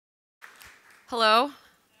Hello.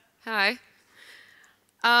 Hi.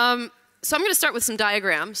 So I'm going to start with some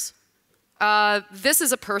diagrams. This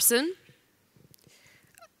is a person.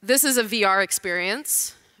 This is a VR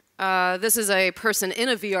experience. This is a person in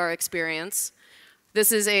a VR experience.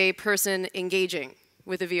 This is a person engaging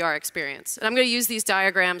with a VR experience. And I'm going to use these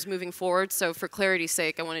diagrams moving forward, so for clarity's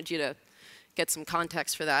sake, I wanted you to get some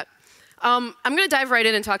context for that. I'm going to dive right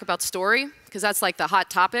in and talk about story, because that's like the hot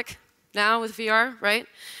topic now with VR, right?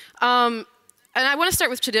 And I want to start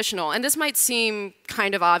with traditional, and this might seem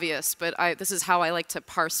kind of obvious, but this is how I like to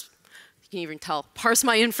parse, you can even tell, parse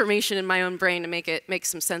my information in my own brain to make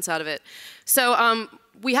some sense out of it. So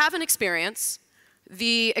we have an experience.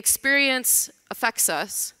 The experience affects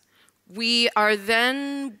us. We are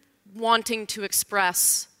then wanting to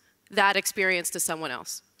express that experience to someone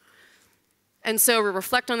else. And so we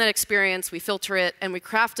reflect on that experience, we filter it, and we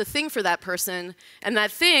craft a thing for that person, and that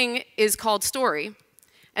thing is called story.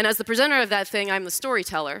 And as the presenter of that thing, I'm the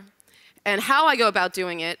storyteller. And how I go about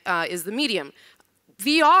doing it is the medium.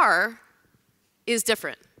 VR is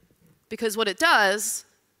different, because what it does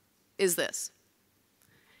is this.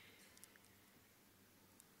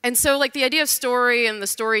 And so like the idea of story and the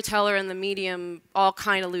storyteller and the medium all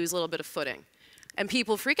kind of lose a little bit of footing. And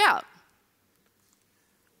people freak out.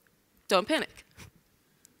 Don't panic.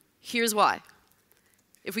 Here's why.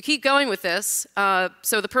 If we keep going with this,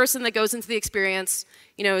 so the person that goes into the experience,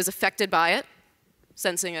 is affected by it,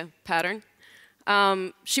 sensing a pattern.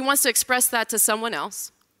 She wants to express that to someone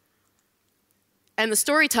else. And the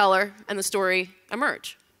storyteller and the story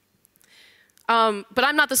emerge. But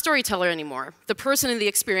I'm not the storyteller anymore. The person in the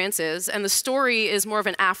experience is, and the story is more of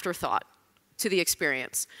an afterthought to the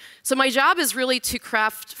experience. So my job is really to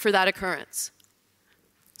craft for that occurrence.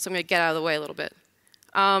 So I'm going to get out of the way a little bit.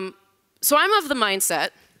 So I'm of the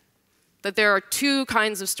mindset that there are two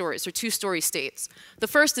kinds of stories, or two story states. The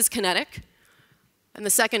first is kinetic, and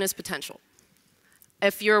the second is potential.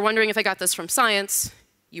 If you're wondering if I got this from science,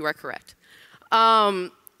 you are correct.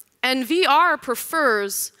 And VR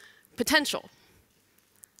prefers potential.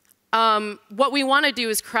 What we want to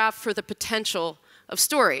do is craft for the potential of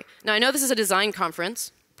story. Now, I know this is a design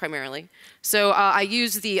conference, primarily, so I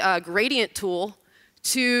use the gradient tool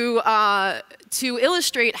to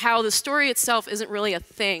illustrate how the story itself isn't really a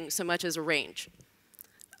thing so much as a range.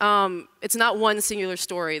 It's not one singular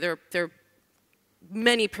story. There are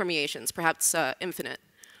many permeations, perhaps infinite.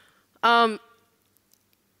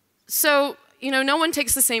 So, no one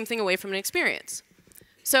takes the same thing away from an experience.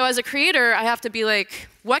 So as a creator, I have to be like,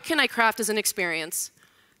 what can I craft as an experience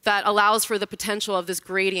that allows for the potential of this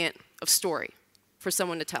gradient of story for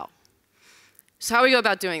someone to tell? So how do we go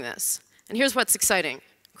about doing this? And here's what's exciting,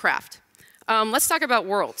 craft. Let's talk about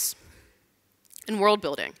worlds and world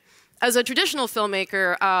building. As a traditional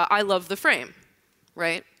filmmaker, I love the frame,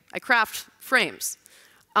 right? I craft frames.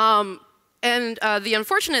 And the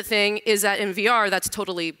unfortunate thing is that in VR, that's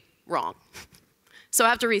totally wrong. So I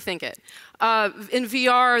have to rethink it. In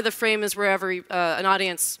VR, the frame is wherever an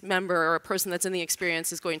audience member or a person that's in the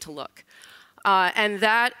experience is going to look. And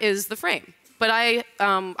that is the frame. But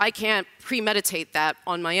I can't premeditate that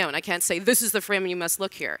on my own. I can't say, this is the frame and you must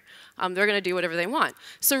look here. They're going to do whatever they want.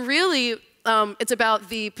 So really, it's about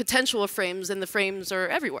the potential of frames, and the frames are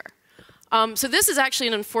everywhere. So this is actually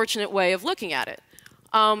an unfortunate way of looking at it.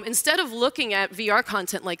 Instead of looking at VR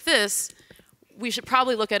content like this, we should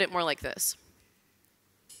probably look at it more like this.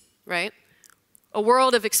 Right? A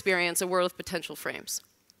world of experience, a world of potential frames.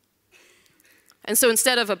 And so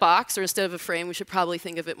instead of a box or instead of a frame, we should probably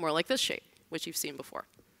think of it more like this shape, which you've seen before.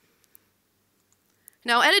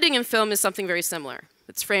 Now, editing in film is something very similar.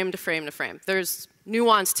 It's frame to frame to frame. There's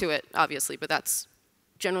nuance to it, obviously, but that's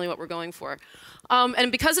generally what we're going for.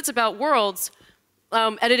 And because it's about worlds,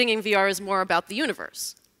 editing in VR is more about the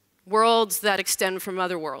universe. Worlds that extend from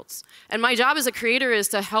other worlds. And my job as a creator is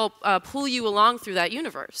to help pull you along through that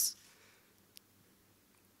universe.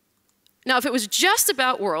 Now, if it was just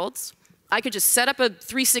about worlds, I could just set up a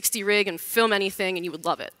 360 rig and film anything and you would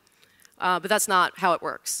love it. But that's not how it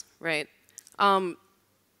works, right?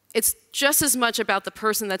 It's just as much about the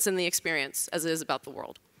person that's in the experience as it is about the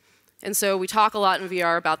world. And so we talk a lot in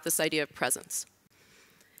VR about this idea of presence.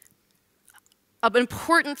 An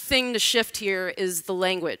important thing to shift here is the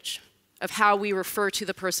language of how we refer to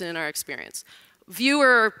the person in our experience.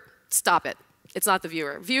 Viewer, stop it. It's not the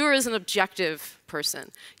viewer. Viewer is an objective person.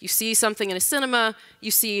 You see something in a cinema, you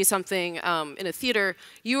see something in a theater,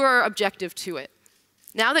 you are objective to it.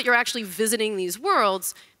 Now that you're actually visiting these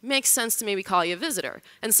worlds, it makes sense to maybe call you a visitor.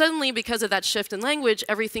 And suddenly, because of that shift in language,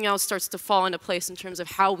 everything else starts to fall into place in terms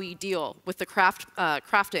of how we deal with the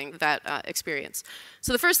crafting that experience.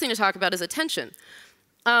 So the first thing to talk about is attention.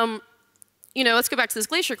 let's go back to this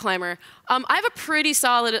glacier climber. I have a pretty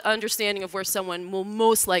solid understanding of where someone will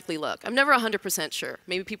most likely look. I'm never 100% sure.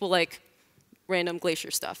 Maybe people like random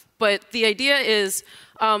glacier stuff. But the idea is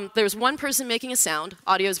there's one person making a sound.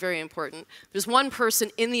 Audio is very important. There's one person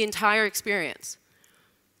in the entire experience.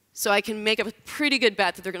 So I can make a pretty good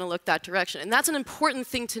bet that they're going to look that direction. And that's an important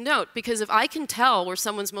thing to note, because if I can tell where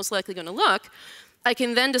someone's most likely going to look, I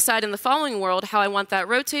can then decide in the following world how I want that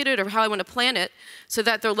rotated or how I want to plan it so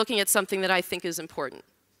that they're looking at something that I think is important.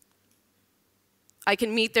 I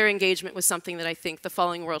can meet their engagement with something that I think the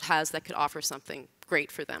following world has that could offer something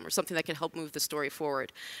great for them or something that could help move the story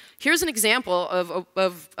forward. Here's an example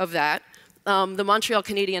of that. The Montreal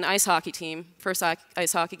Canadian ice hockey team, first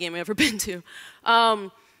ice hockey game I've ever been to.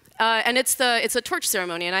 And it's a torch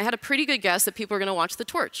ceremony, and I had a pretty good guess that people are going to watch the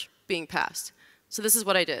torch being passed. So this is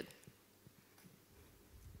what I did.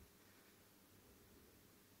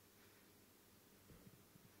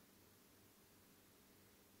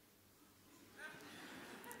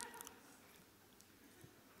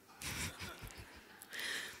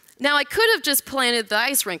 Now, I could have just planted the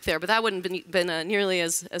ice rink there, but that wouldn't have been nearly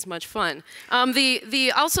as much fun.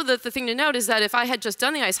 Also, the thing to note is that if I had just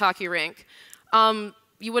done the ice hockey rink,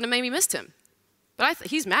 you would have maybe missed him. But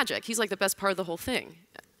he's magic. He's like the best part of the whole thing.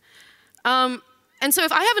 And so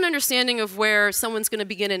if I have an understanding of where someone's going to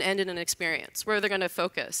begin and end in an experience, where they're going to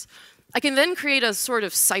focus, I can then create a sort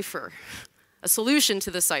of cipher, a solution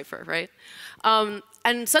to the cipher, right?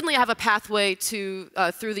 And suddenly I have a pathway through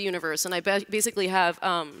the universe, and I basically have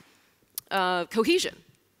cohesion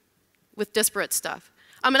with disparate stuff.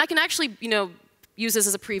 And I can actually, use this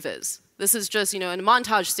as a previs. This is just, in a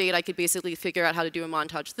montage state, I could basically figure out how to do a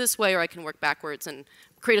montage this way, or I can work backwards and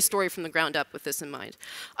create a story from the ground up with this in mind.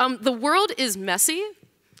 The world is messy,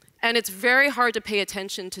 and it's very hard to pay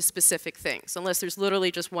attention to specific things, unless there's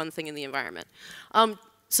literally just one thing in the environment.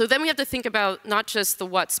 So then we have to think about not just the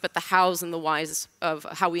whats, but the hows and the whys of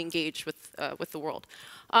how we engage with the world.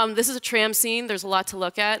 This is a tram scene. There's a lot to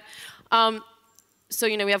look at. So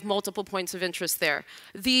we have multiple points of interest there.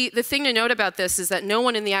 The thing to note about this is that no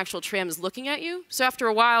one in the actual tram is looking at you. So after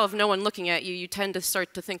a while of no one looking at you, you tend to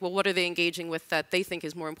start to think, well, what are they engaging with that they think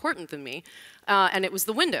is more important than me? And it was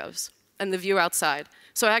the windows and the view outside.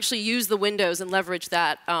 So I actually use the windows and leverage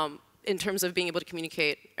that in terms of being able to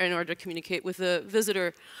communicate, in order to communicate with the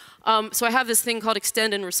visitor. So I have this thing called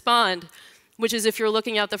extend and respond, which is if you're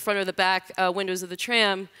looking out the front or the back windows of the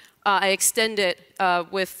tram, I extend it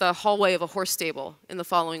with the hallway of a horse stable in the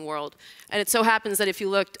following world. And it so happens that if you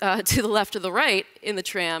look to the left or the right in the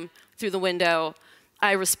tram through the window,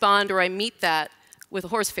 I respond or I meet that with a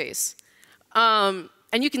horse face.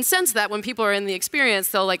 And you can sense that when people are in the experience,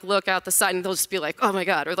 they'll look out the side and they'll just be like, oh my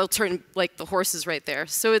God, or they'll turn the horse is right there.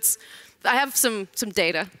 So I have some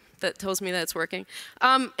data that tells me that it's working.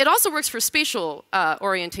 It also works for spatial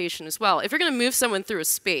orientation as well. If you're going to move someone through a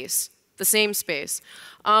space, the same space,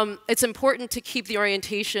 it's important to keep the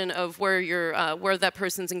orientation of where that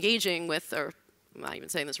person's engaging with, or I'm not even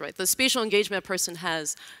saying this right, the spatial engagement a person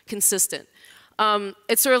has consistent.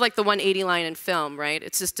 It's sort of like the 180 line in film, right?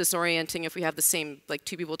 It's just disorienting if we have the same,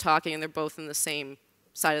 two people talking and they're both in the same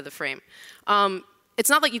side of the frame. It's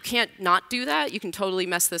not like you can't not do that. You can totally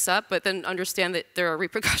mess this up, but then understand that there are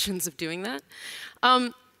repercussions of doing that.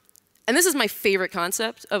 And this is my favorite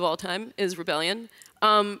concept of all time, is rebellion.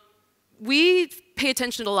 We pay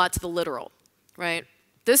attention a lot to the literal, right?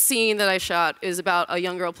 This scene that I shot is about a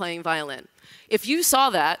young girl playing violin. If you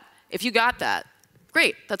saw that, if you got that,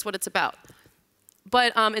 great, that's what it's about.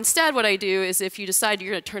 But instead what I do is if you decide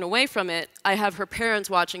you're going to turn away from it, I have her parents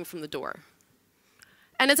watching from the door.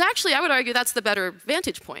 And it's actually, I would argue, that's the better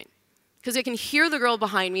vantage point. Because they can hear the girl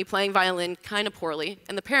behind me playing violin kind of poorly,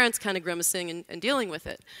 and the parents kind of grimacing and dealing with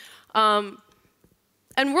it.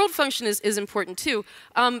 And world function is important too.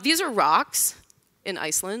 These are rocks in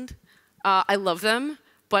Iceland. I love them,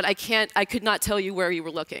 but I could not tell you where you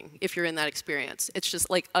were looking if you're in that experience. It's just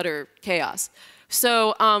utter chaos.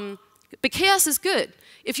 So, but chaos is good.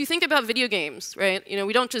 If you think about video games, right?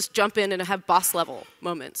 We don't just jump in and have boss level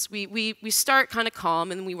moments. We start kind of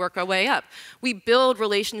calm and we work our way up. We build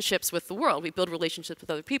relationships with the world. We build relationships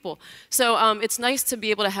with other people. So it's nice to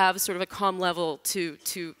be able to have sort of a calm level to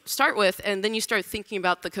start with, and then you start thinking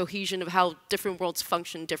about the cohesion of how different worlds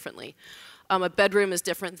function differently. A bedroom is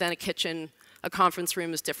different than a kitchen. A conference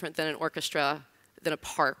room is different than an orchestra, than a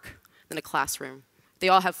park, than a classroom. They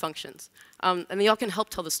all have functions, and they all can help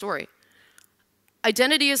tell the story.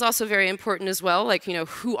 Identity is also very important as well,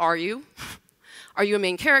 who are you? Are you a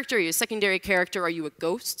main character? Are you a secondary character? Are you a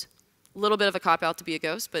ghost? A little bit of a cop-out to be a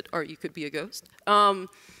ghost, or you could be a ghost. But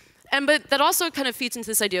that also kind of feeds into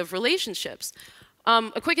this idea of relationships.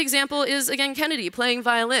 A quick example is, again, Kennedy playing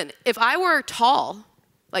violin. If I were tall,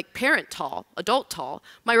 like parent tall, adult tall,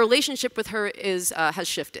 my relationship with her has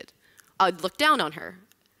shifted. I'd look down on her.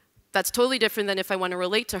 That's totally different than if I want to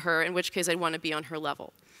relate to her, in which case I'd want to be on her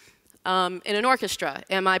level. In an orchestra,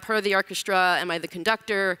 am I part of the orchestra? Am I the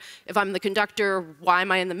conductor? If I'm the conductor, why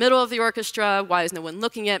am I in the middle of the orchestra? Why is no one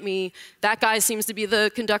looking at me? That guy seems to be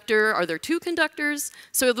the conductor. Are there two conductors?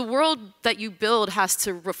 So the world that you build has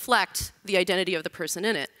to reflect the identity of the person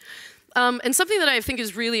in it. And something that I think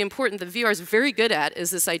is really important that VR is very good at is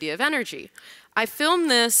this idea of energy. I filmed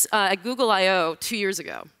this at Google I/O 2 years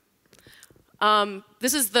ago.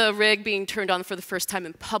 This is the rig being turned on for the first time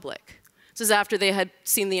in public. This is after they had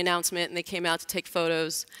seen the announcement and they came out to take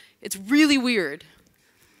photos. It's really weird.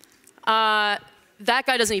 That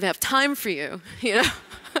guy doesn't even have time for you, you know?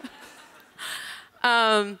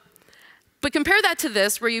 But compare that to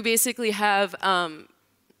this, where you basically have,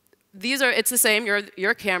 it's the same,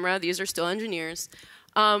 you're a camera, these are still engineers,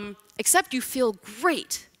 except you feel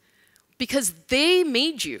great because they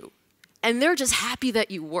made you and they're just happy that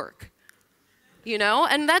you work. You know,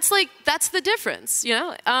 and that's the difference, you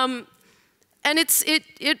know? And it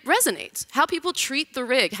resonates. How people treat the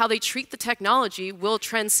rig, how they treat the technology will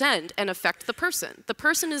transcend and affect the person. The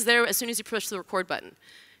person is there as soon as you push the record button.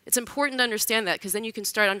 It's important to understand that, because then you can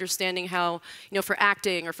start understanding how, you know, for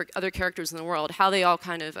acting or for other characters in the world, how they all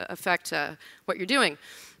kind of affect what you're doing.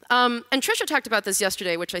 And Trisha talked about this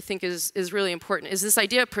yesterday, which I think is really important, is this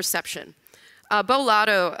idea of perception. Bo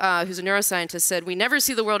Lotto, who's a neuroscientist, said, "We never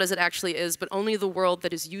see the world as it actually is, but only the world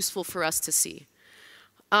that is useful for us to see."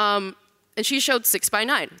 And she showed 6 by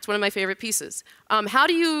 9. It's one of my favorite pieces. How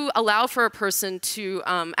do you allow for a person to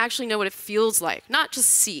actually know what it feels like? Not just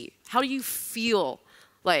see. How do you feel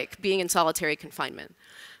like being in solitary confinement?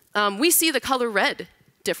 We see the color red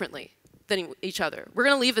differently than each other. We're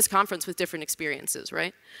going to leave this conference with different experiences,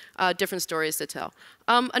 right? Different stories to tell.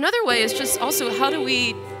 Another way is just also, how do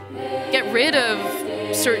we get rid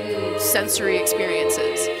of certain sensory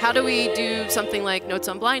experiences? How do we do something like Notes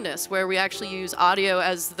on Blindness, where we actually use audio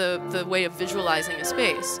as the way of visualizing a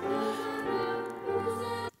space?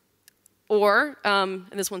 Or, and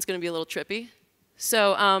this one's going to be a little trippy.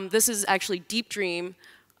 So this is actually Deep Dream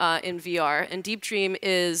in VR. And Deep Dream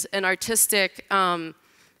is an artistic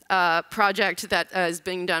project that is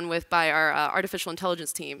being done by our artificial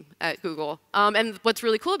intelligence team at Google. And what's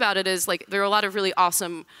really cool about it is, like, there are a lot of really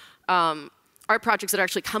awesome art projects that are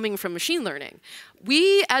actually coming from machine learning.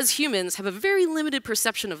 We, as humans, have a very limited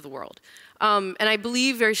perception of the world. And I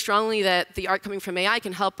believe very strongly that the art coming from AI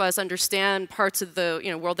can help us understand parts of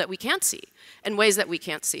the world that we can't see, and ways that we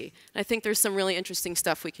can't see. And I think there's some really interesting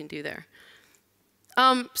stuff we can do there.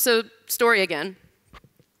 So, story again.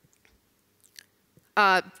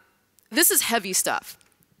 This is heavy stuff.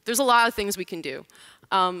 There's a lot of things we can do.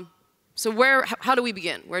 So how do we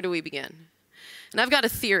begin? Where do we begin? And I've got a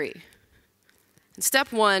theory. And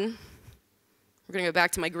step 1, we're going to go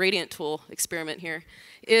back to my gradient tool experiment here,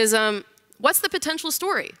 is what's the potential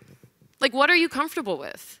story? Like, what are you comfortable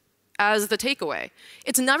with as the takeaway?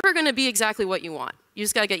 It's never going to be exactly what you want. You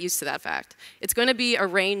just got to get used to that fact. It's going to be a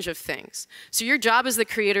range of things. So your job as the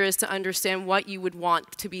creator is to understand what you would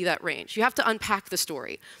want to be that range. You have to unpack the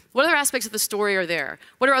story. What other aspects of the story are there?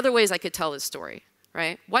 What are other ways I could tell this story,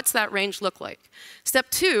 right? What's that range look like? Step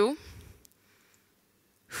 2,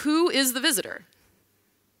 who is the visitor?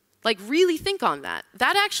 Like, really think on that.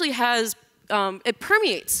 That actually has, it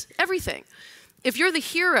permeates everything. If you're the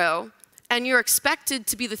hero, and you're expected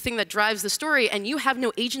to be the thing that drives the story, and you have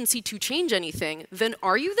no agency to change anything, then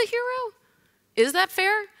are you the hero? Is that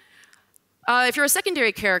fair? If you're a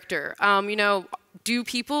secondary character, do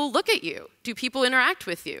people look at you? Do people interact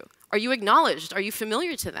with you? Are you acknowledged? Are you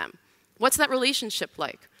familiar to them? What's that relationship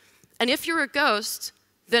like? And if you're a ghost,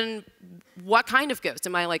 then what kind of ghost?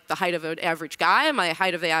 Am I like the height of an average guy? Am I the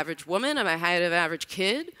height of the average woman? Am I the height of an average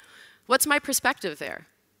kid? What's my perspective there?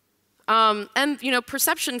 And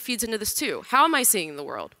perception feeds into this too. How am I seeing the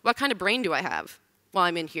world? What kind of brain do I have while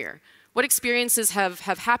I'm in here? What experiences have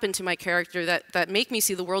happened to my character that make me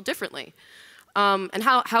see the world differently? And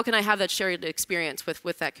how can I have that shared experience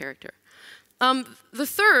with that character? The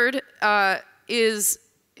third is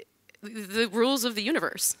the rules of the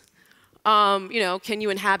universe. Can you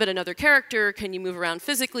inhabit another character? Can you move around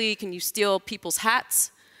physically? Can you steal people's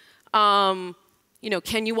hats? Can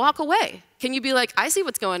you walk away? Can you be like, I see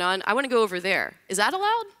what's going on, I want to go over there. Is that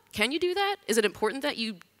allowed? Can you do that? Is it important that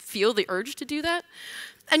you feel the urge to do that?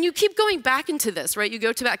 And you keep going back into this, right? You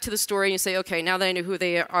go back to the story and you say, okay, now that I know who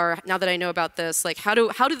they are, now that I know about this, like, how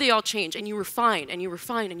do they all change? And you refine, and you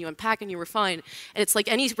refine, and you unpack, and you refine. And it's like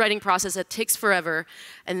any writing process that takes forever,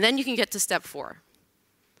 and then you can get to step 4.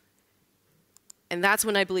 And that's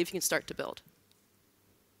when I believe you can start to build.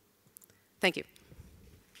 Thank you.